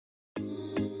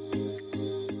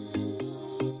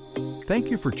Thank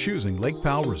you for choosing Lake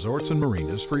Powell Resorts and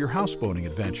Marinas for your houseboating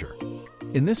adventure.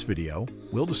 In this video,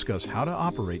 we'll discuss how to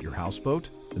operate your houseboat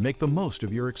and make the most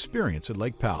of your experience at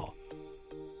Lake Powell.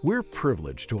 We're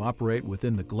privileged to operate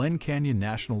within the Glen Canyon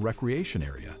National Recreation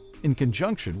Area in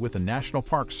conjunction with the National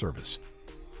Park Service.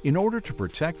 In order to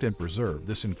protect and preserve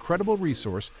this incredible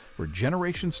resource for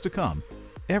generations to come,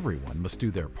 everyone must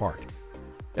do their part.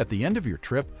 At the end of your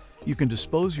trip, you can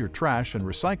dispose your trash and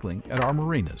recycling at our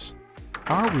marinas.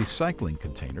 Our recycling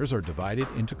containers are divided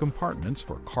into compartments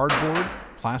for cardboard,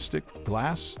 plastic,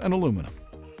 glass, and aluminum.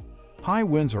 High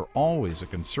winds are always a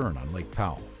concern on Lake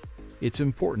Powell. It's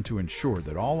important to ensure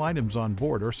that all items on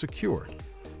board are secured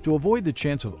to avoid the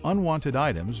chance of unwanted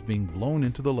items being blown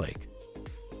into the lake.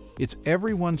 It's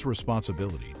everyone's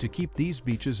responsibility to keep these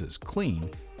beaches as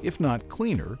clean, if not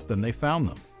cleaner, than they found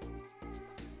them.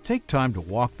 Take time to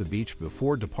walk the beach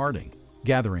before departing,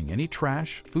 gathering any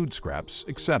trash, food scraps,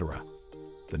 etc.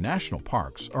 The national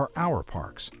parks are our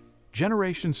parks.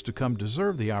 Generations to come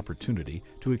deserve the opportunity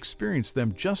to experience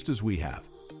them just as we have.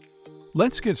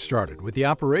 Let's get started with the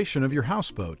operation of your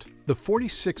houseboat, the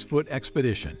 46-foot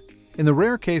Expedition. In the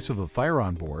rare case of a fire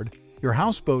on board, your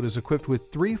houseboat is equipped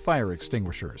with 3 fire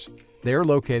extinguishers. They are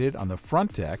located on the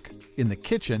front deck, in the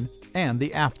kitchen, and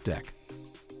the aft deck.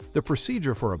 The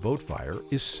procedure for a boat fire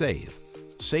is save.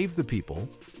 Save the people,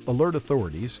 alert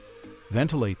authorities,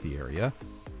 ventilate the area,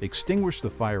 extinguish the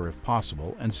fire if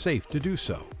possible and safe to do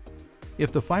so.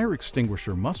 If the fire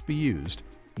extinguisher must be used,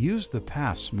 use the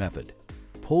pass method.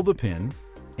 Pull the pin,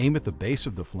 aim at the base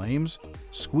of the flames,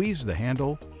 squeeze the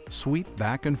handle, sweep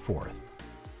back and forth.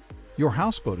 Your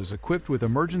houseboat is equipped with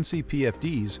emergency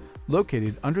PFDs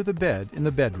located under the bed in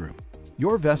the bedroom.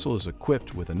 Your vessel is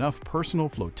equipped with enough personal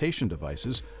flotation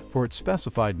devices for its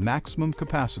specified maximum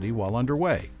capacity while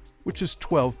underway, which is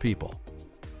 12 people.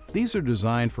 These are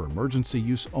designed for emergency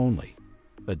use only.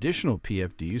 Additional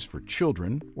PFDs for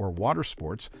children or water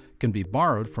sports can be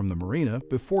borrowed from the marina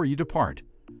before you depart.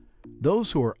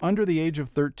 Those who are under the age of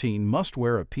 13 must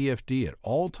wear a PFD at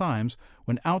all times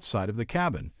when outside of the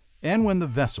cabin and when the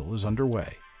vessel is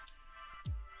underway.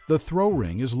 The throw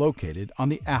ring is located on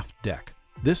the aft deck.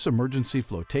 This emergency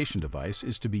flotation device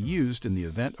is to be used in the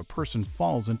event a person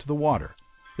falls into the water.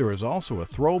 There is also a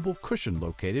throwable cushion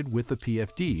located with the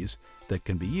PFDs that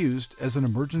can be used as an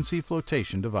emergency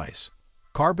flotation device.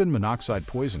 Carbon monoxide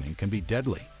poisoning can be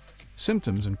deadly.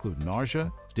 Symptoms include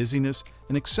nausea, dizziness,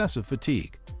 and excessive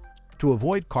fatigue. To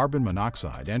avoid carbon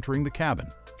monoxide entering the cabin,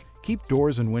 keep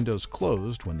doors and windows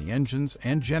closed when the engines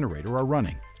and generator are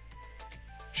running.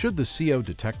 Should the CO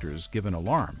detectors give an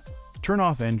alarm, turn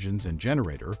off engines and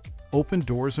generator, open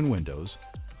doors and windows,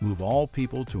 move all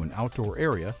people to an outdoor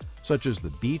area such as the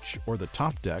beach or the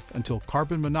top deck until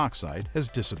carbon monoxide has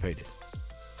dissipated.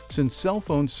 Since cell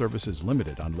phone service is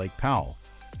limited on Lake Powell,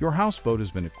 your houseboat has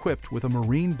been equipped with a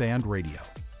marine band radio.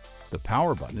 The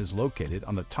power button is located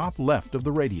on the top left of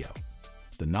the radio.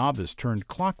 The knob is turned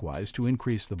clockwise to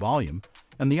increase the volume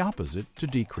and the opposite to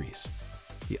decrease.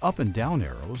 The up and down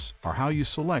arrows are how you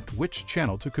select which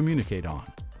channel to communicate on.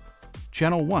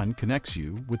 Channel 1 connects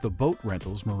you with the boat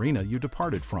rentals marina you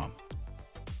departed from.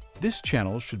 This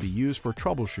channel should be used for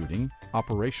troubleshooting,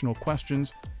 operational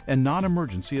questions, and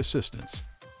non-emergency assistance.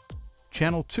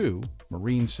 Channel 2,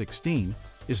 Marine 16,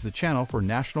 is the channel for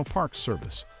National Park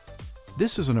Service.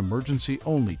 This is an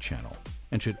emergency-only channel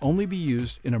and should only be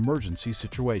used in emergency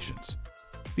situations.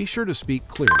 Be sure to speak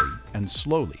clearly and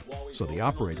slowly so the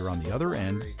operator on the other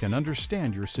end can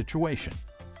understand your situation.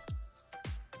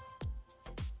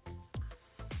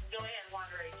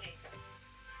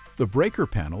 The breaker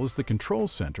panel is the control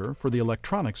center for the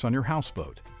electronics on your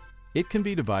houseboat. It can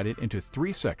be divided into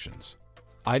 3 sections: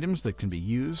 items that can be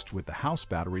used with the house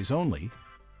batteries only,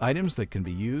 items that can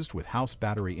be used with house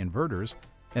battery inverters,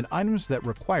 and items that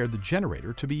require the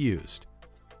generator to be used.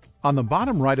 On the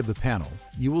bottom right of the panel,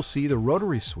 you will see the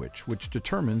rotary switch which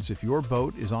determines if your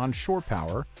boat is on shore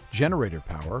power, generator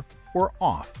power, or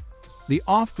off. The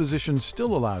off position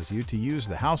still allows you to use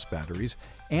the house batteries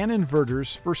and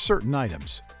inverters for certain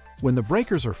items. When the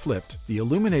breakers are flipped, the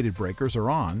illuminated breakers are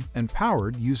on and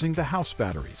powered using the house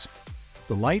batteries.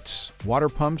 The lights, water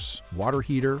pumps, water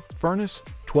heater, furnace,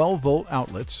 12-volt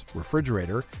outlets,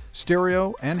 refrigerator,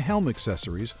 stereo, and helm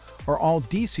accessories are all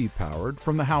DC powered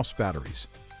from the house batteries.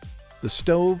 The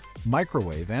stove,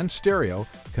 microwave, and stereo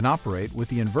can operate with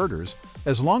the inverters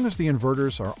as long as the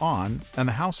inverters are on and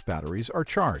the house batteries are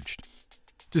charged.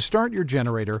 To start your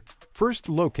generator, first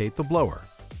locate the blower.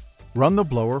 Run the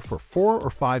blower for 4 or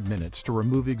 5 minutes to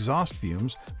remove exhaust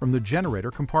fumes from the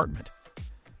generator compartment.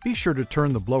 Be sure to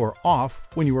turn the blower off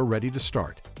when you are ready to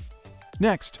start.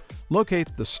 Next,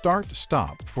 locate the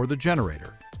start-stop for the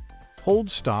generator.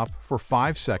 Hold stop for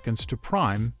 5 seconds to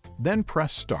prime, then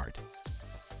press start.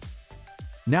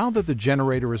 Now that the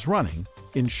generator is running,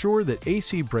 ensure that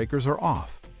AC breakers are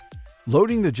off.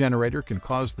 Loading the generator can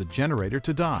cause the generator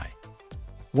to die.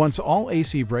 Once all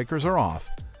AC breakers are off,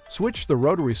 switch the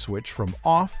rotary switch from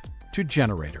off to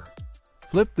generator.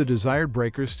 Flip the desired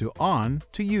breakers to on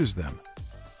to use them.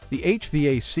 The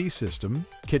HVAC system,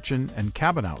 kitchen, and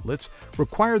cabin outlets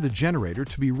require the generator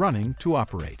to be running to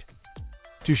operate.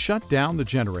 To shut down the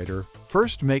generator,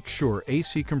 first make sure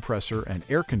AC compressor and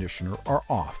air conditioner are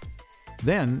off.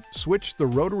 Then switch the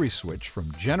rotary switch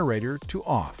from generator to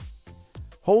off.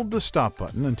 Hold the stop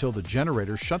button until the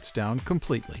generator shuts down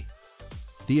completely.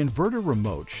 The inverter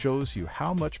remote shows you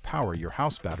how much power your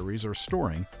house batteries are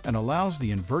storing and allows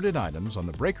the inverted items on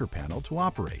the breaker panel to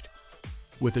operate.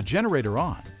 With the generator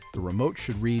on, the remote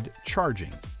should read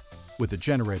charging. With the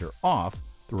generator off,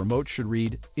 the remote should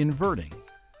read inverting.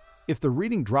 If the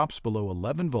reading drops below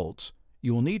 11 volts,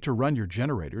 you will need to run your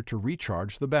generator to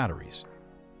recharge the batteries.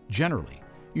 Generally,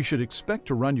 you should expect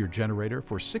to run your generator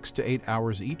for 6 to 8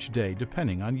 hours each day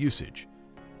depending on usage.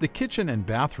 The kitchen and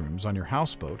bathrooms on your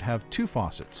houseboat have 2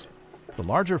 faucets. The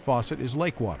larger faucet is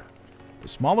lake water. The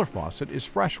smaller faucet is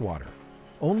fresh water.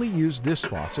 Only use this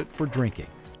faucet for drinking.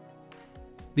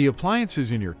 The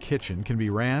appliances in your kitchen can be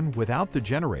ran without the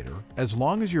generator as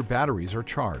long as your batteries are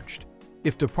charged.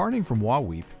 If departing from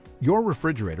Waweep, your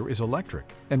refrigerator is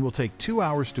electric and will take 2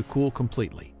 hours to cool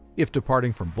completely. If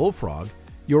departing from Bullfrog,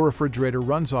 your refrigerator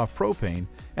runs off propane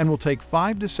and will take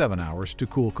 5 to 7 hours to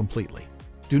cool completely.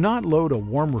 Do not load a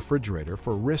warm refrigerator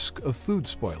for risk of food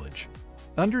spoilage.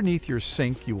 Underneath your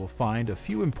sink, you will find a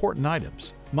few important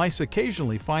items. Mice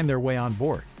occasionally find their way on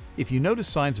board. If you notice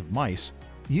signs of mice,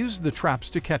 use the traps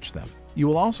to catch them. You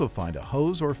will also find a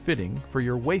hose or fitting for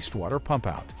your wastewater pump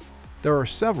out. There are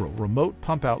several remote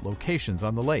pump out locations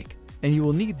on the lake, and you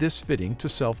will need this fitting to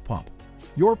self-pump.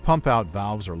 Your pump out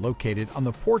valves are located on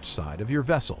the port side of your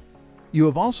vessel. You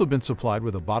have also been supplied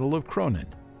with a bottle of Cronin.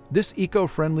 This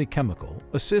eco-friendly chemical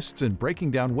assists in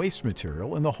breaking down waste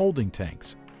material in the holding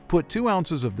tanks. Put 2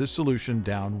 ounces of this solution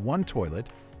down 1 toilet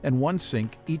and 1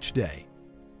 sink each day.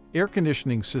 Air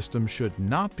conditioning system should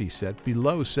not be set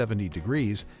below 70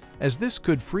 degrees as this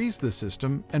could freeze the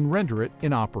system and render it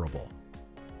inoperable.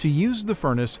 To use the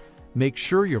furnace, make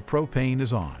sure your propane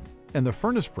is on and the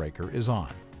furnace breaker is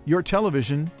on. Your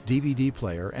television, DVD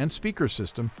player, and speaker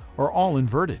system are all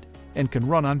inverted and can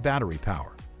run on battery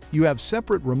power. You have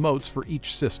separate remotes for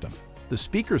each system. The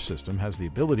speaker system has the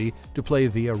ability to play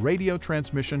via radio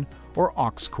transmission or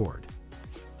aux cord.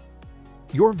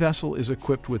 Your vessel is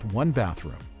equipped with 1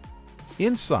 bathroom.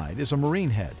 Inside is a marine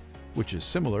head, which is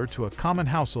similar to a common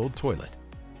household toilet.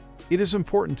 It is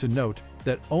important to note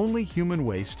that only human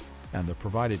waste and the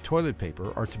provided toilet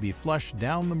paper are to be flushed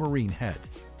down the marine head.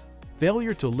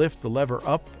 Failure to lift the lever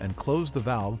up and close the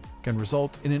valve can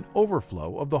result in an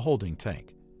overflow of the holding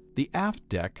tank. The aft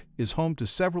deck is home to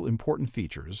several important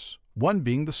features, one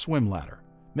being the swim ladder.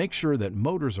 Make sure that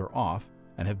motors are off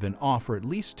and have been off for at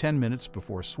least 10 minutes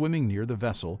before swimming near the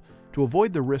vessel to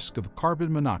avoid the risk of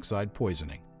carbon monoxide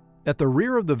poisoning. At the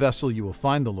rear of the vessel, you will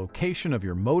find the location of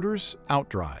your motor's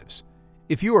outdrives.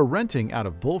 If you are renting out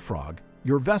of Bullfrog,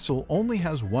 your vessel only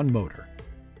has 1 motor.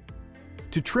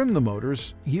 To trim the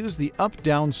motors, use the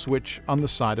up-down switch on the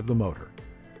side of the motor.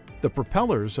 The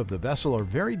propellers of the vessel are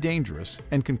very dangerous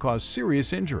and can cause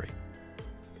serious injury.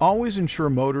 Always ensure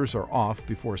motors are off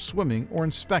before swimming or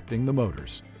inspecting the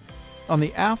motors. On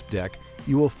the aft deck,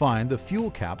 you will find the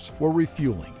fuel caps for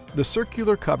refueling. The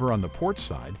circular cover on the port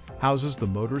side houses the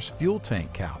motor's fuel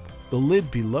tank cap. The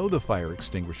lid below the fire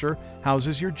extinguisher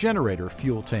houses your generator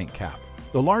fuel tank cap.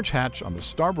 The large hatch on the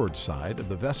starboard side of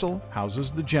the vessel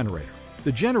houses the generator.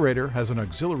 The generator has an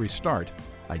auxiliary start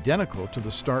identical to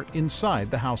the start inside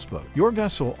the houseboat. Your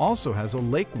vessel also has a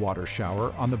lake water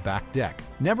shower on the back deck.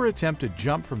 Never attempt to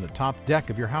jump from the top deck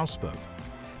of your houseboat.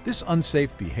 This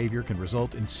unsafe behavior can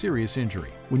result in serious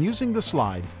injury. When using the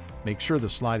slide, make sure the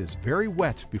slide is very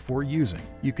wet before using.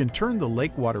 You can turn the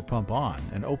lake water pump on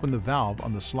and open the valve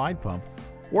on the slide pump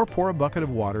or pour a bucket of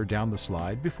water down the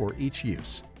slide before each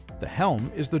use. The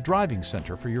helm is the driving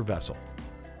center for your vessel.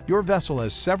 Your vessel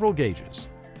has several gauges,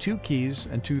 2 keys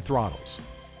and 2 throttles.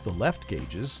 The left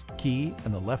gauges, key,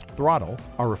 and the left throttle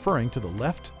are referring to the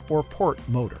left or port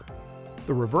motor.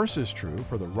 The reverse is true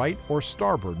for the right or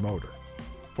starboard motor.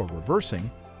 For reversing,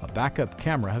 a backup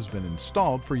camera has been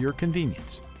installed for your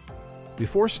convenience.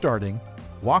 Before starting,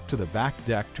 walk to the back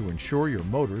deck to ensure your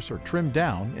motors are trimmed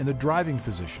down in the driving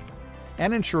position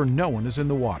and ensure no one is in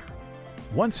the water.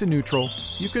 Once in neutral,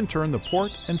 you can turn the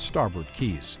port and starboard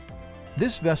keys.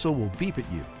 This vessel will beep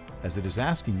at you as it is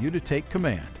asking you to take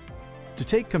command. To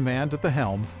take command at the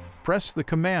helm, press the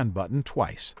command button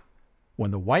twice. When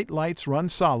the white lights run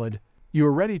solid, you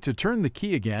are ready to turn the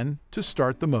key again to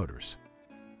start the motors.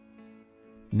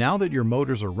 Now that your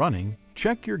motors are running,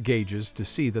 check your gauges to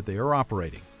see that they are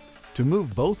operating. To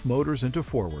move both motors into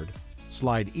forward,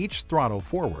 slide each throttle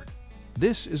forward.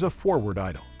 This is a forward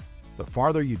idle. The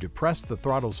farther you depress the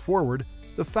throttles forward,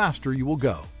 the faster you will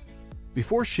go.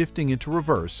 Before shifting into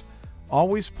reverse,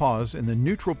 always pause in the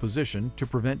neutral position to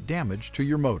prevent damage to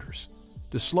your motors.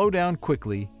 To slow down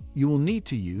quickly, you will need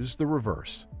to use the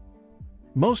reverse.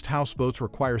 Most houseboats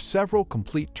require several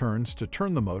complete turns to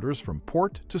turn the motors from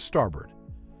port to starboard.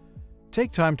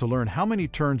 Take time to learn how many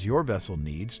turns your vessel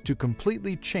needs to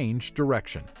completely change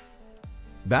direction.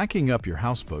 Backing up your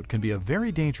houseboat can be a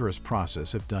very dangerous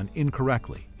process if done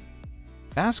incorrectly.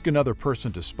 Ask another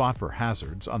person to spot for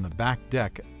hazards on the back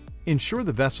deck. Ensure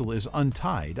the vessel is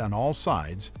untied on all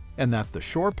sides and that the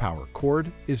shore power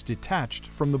cord is detached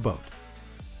from the boat.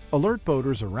 Alert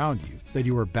boaters around you that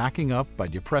you are backing up by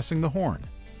depressing the horn.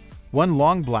 One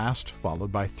long blast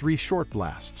followed by 3 short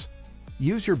blasts.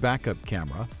 Use your backup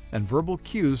camera and verbal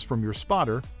cues from your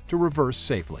spotter to reverse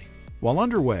safely. While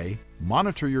underway,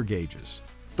 monitor your gauges.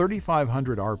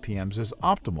 3,500 RPMs is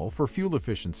optimal for fuel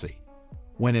efficiency.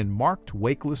 When in marked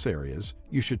wakeless areas,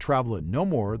 you should travel at no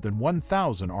more than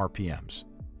 1,000 RPMs.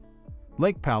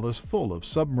 Lake Powell is full of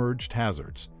submerged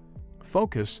hazards.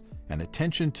 Focus and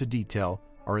attention to detail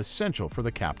are essential for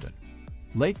the captain.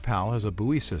 Lake Powell has a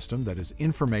buoy system that is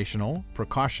informational,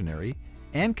 precautionary,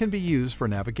 and can be used for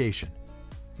navigation.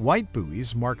 White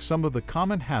buoys mark some of the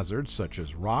common hazards such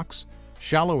as rocks,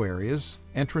 shallow areas,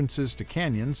 entrances to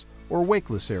canyons, or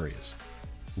wakeless areas.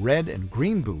 Red and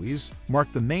green buoys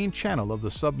mark the main channel of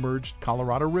the submerged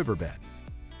Colorado riverbed.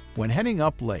 When heading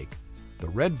up lake, the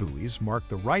red buoys mark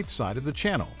the right side of the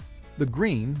channel, the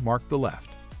green mark the left.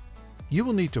 You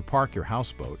will need to park your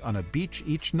houseboat on a beach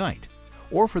each night,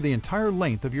 or for the entire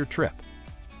length of your trip.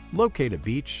 Locate a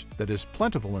beach that is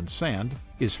plentiful in sand,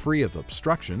 is free of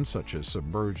obstructions such as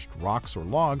submerged rocks or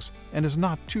logs, and is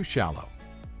not too shallow.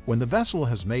 When the vessel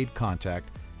has made contact,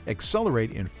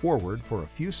 accelerate in forward for a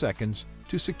few seconds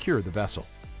to secure the vessel.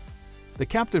 The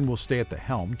captain will stay at the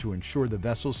helm to ensure the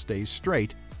vessel stays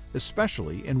straight,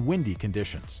 especially in windy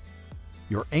conditions.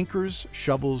 Your anchors,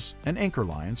 shovels, and anchor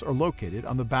lines are located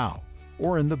on the bow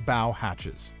or in the bow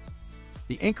hatches.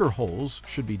 The anchor holes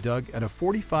should be dug at a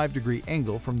 45-degree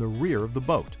angle from the rear of the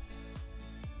boat.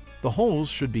 The holes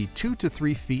should be 2 to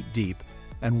 3 feet deep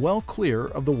and well clear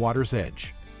of the water's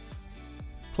edge.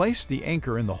 Place the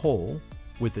anchor in the hole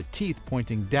with the teeth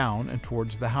pointing down and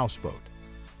towards the houseboat.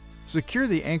 Secure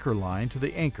the anchor line to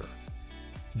the anchor.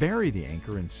 Bury the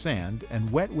anchor in sand and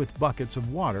wet with buckets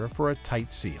of water for a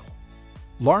tight seal.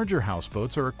 Larger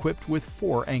houseboats are equipped with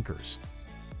 4 anchors.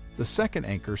 The second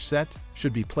anchor set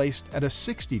should be placed at a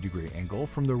 60-degree angle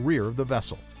from the rear of the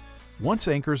vessel. Once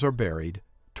anchors are buried,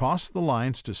 toss the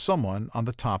lines to someone on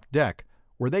the top deck,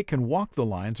 where they can walk the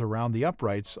lines around the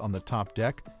uprights on the top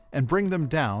deck and bring them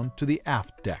down to the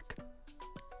aft deck.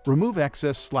 Remove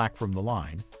excess slack from the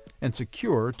line and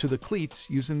secure to the cleats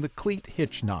using the cleat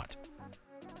hitch knot.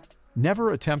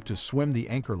 Never attempt to swim the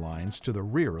anchor lines to the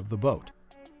rear of the boat.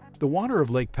 The water of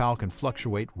Lake Powell can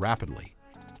fluctuate rapidly.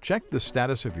 Check the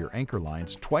status of your anchor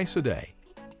lines twice a day.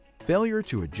 Failure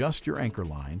to adjust your anchor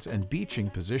lines and beaching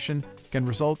position can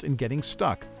result in getting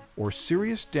stuck or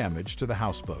serious damage to the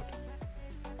houseboat.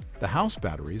 The house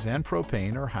batteries and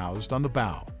propane are housed on the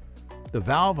bow. The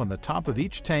valve on the top of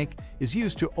each tank is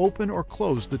used to open or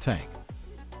close the tank.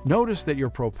 Notice that your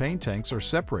propane tanks are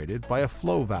separated by a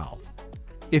flow valve.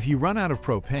 If you run out of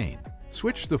propane,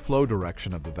 switch the flow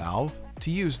direction of the valve to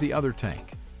use the other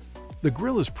tank. The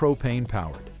grill is propane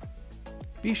powered.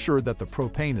 Be sure that the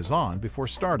propane is on before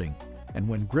starting, and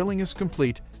when grilling is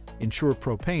complete, ensure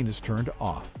propane is turned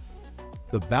off.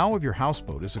 The bow of your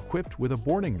houseboat is equipped with a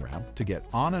boarding ramp to get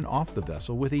on and off the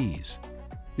vessel with ease.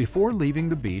 Before leaving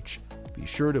the beach, be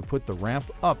sure to put the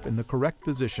ramp up in the correct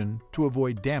position to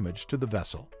avoid damage to the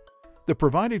vessel. The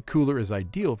provided cooler is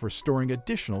ideal for storing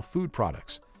additional food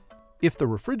products. If the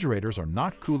refrigerators are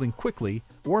not cooling quickly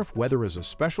or if weather is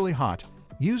especially hot,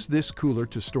 use this cooler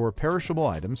to store perishable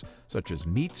items such as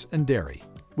meats and dairy.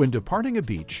 When departing a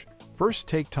beach, first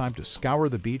take time to scour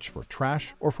the beach for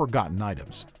trash or forgotten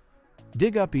items.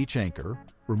 Dig up each anchor,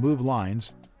 remove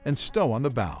lines, and stow on the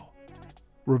bow.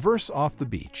 Reverse off the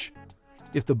beach.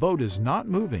 If the boat is not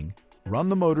moving, run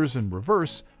the motors in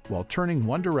reverse while turning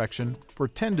one direction for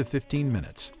 10 to 15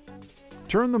 minutes.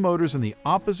 Turn the motors in the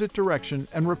opposite direction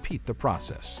and repeat the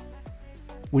process.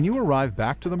 When you arrive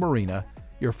back to the marina,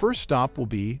 your first stop will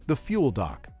be the fuel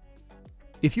dock.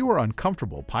 If you are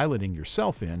uncomfortable piloting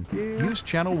yourself in, use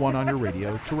Channel 1 on your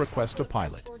radio to request a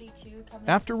pilot.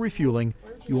 After refueling,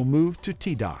 you will move to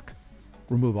T-Dock.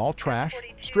 Remove all trash,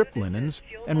 strip linens,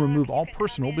 and remove all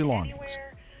personal belongings.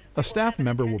 A staff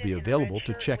member will be available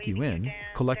to check you in,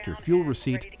 collect your fuel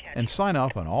receipt, and sign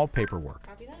off on all paperwork.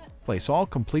 Place all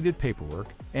completed paperwork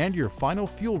and your final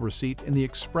fuel receipt in the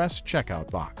express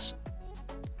checkout box.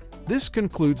 This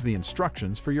concludes the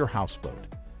instructions for your houseboat.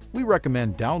 We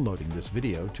recommend downloading this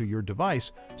video to your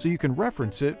device so you can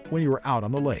reference it when you are out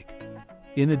on the lake.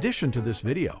 In addition to this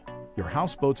video, your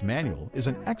houseboat's manual is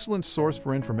an excellent source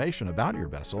for information about your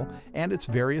vessel and its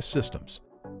various systems.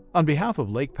 On behalf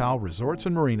of Lake Powell Resorts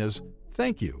and Marinas,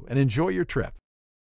 thank you and enjoy your trip.